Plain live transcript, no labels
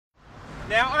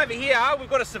Now over here we've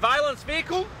got a surveillance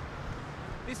vehicle.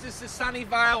 This is the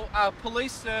Sunnyvale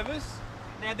Police Service.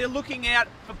 Now they're looking out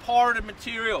for pirated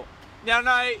material. Now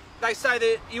no, they say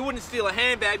that you wouldn't steal a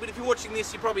handbag, but if you're watching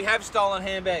this you probably have stolen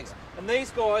handbags. And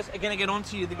these guys are going to get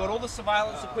onto you. They've got all the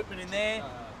surveillance equipment in there.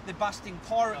 They're busting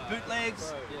pirate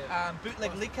bootlegs,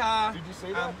 bootleg liquor, Did you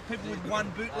see that? people with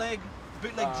one bootleg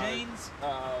jeans.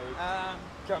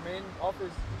 Come in,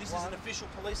 offers. This is an official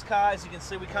police car. As you can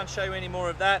see, we can't show you any more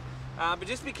of that. But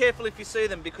just be careful if you see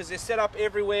them because they're set up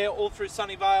everywhere, all through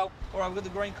Sunnyvale. All right, we've got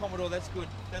the green Commodore. That's good.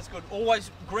 That's good.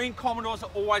 Always, green Commodores are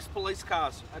always police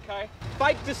cars, okay?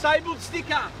 Fake disabled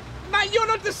sticker. Mate, you're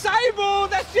not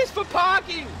disabled. That's just for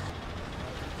parking.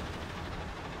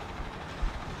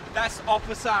 That's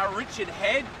Officer Richard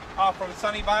Head from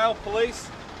Sunnyvale Police.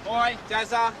 Hi,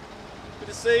 Dazza. Good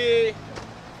to see you.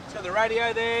 He's got the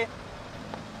radio there.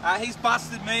 He's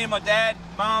busted me and my dad,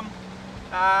 Mum,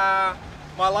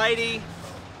 my lady,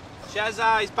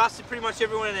 Shazza. He's busted pretty much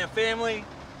everyone in our family.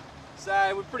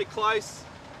 So we're pretty close.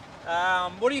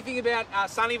 What do you think about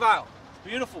Sunnyvale? It's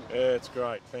beautiful. Yeah, it's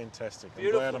great. Fantastic.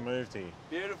 Beautiful. I'm glad I moved here.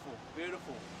 Beautiful,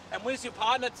 beautiful. And where's your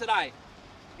partner today?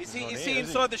 Is he Is he?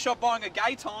 inside the shop buying a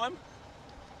gay time?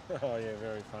 Oh, yeah,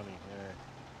 very funny.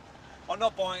 Yeah. I'm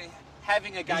not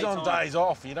having a gay He's time. on days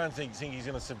off. You don't think he's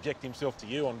going to subject himself to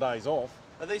you on days off?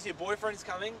 Are these your boyfriends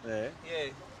coming? Yeah. Yeah.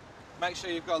 Make sure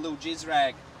you've got a little jizz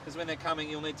rag, because when they're coming,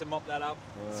 you'll need to mop that up.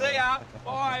 See ya.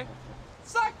 Bye.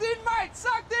 Sucked in, mate.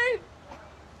 Sucked in.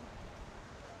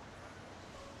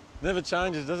 Never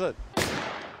changes, does it?